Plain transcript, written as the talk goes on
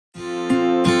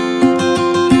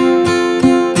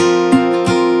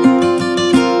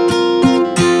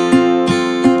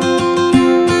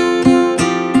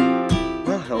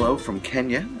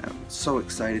Kenya. I'm so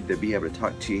excited to be able to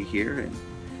talk to you here, and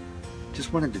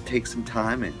just wanted to take some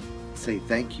time and say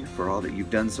thank you for all that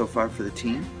you've done so far for the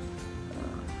team.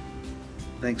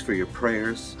 Thanks for your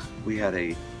prayers. We had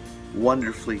a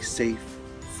wonderfully safe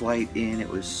flight in. It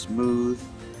was smooth,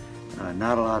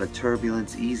 not a lot of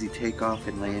turbulence, easy takeoff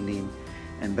and landing,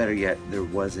 and better yet, there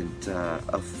wasn't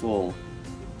a full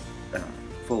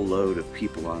load of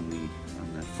people on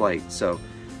the flight. So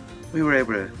we were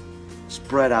able to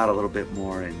spread out a little bit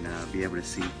more and be able to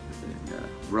see and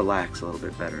relax a little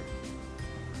bit better.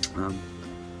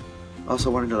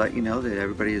 Also wanted to let you know that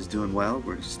everybody is doing well.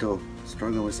 We're still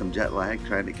struggling with some jet lag,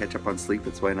 trying to catch up on sleep.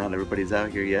 That's why not everybody's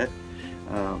out here yet.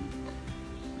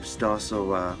 Just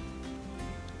also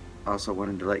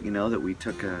wanted to let you know that we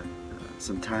took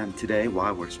some time today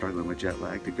while we're struggling with jet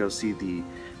lag to go see the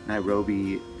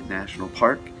Nairobi National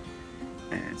Park,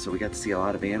 and so we got to see a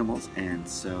lot of animals, and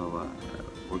so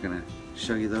we're gonna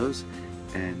show you those,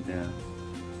 and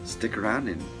stick around,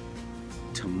 and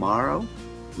tomorrow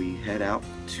we head out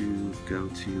to go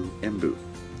to Embu.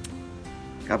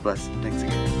 God bless. Thanks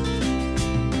again.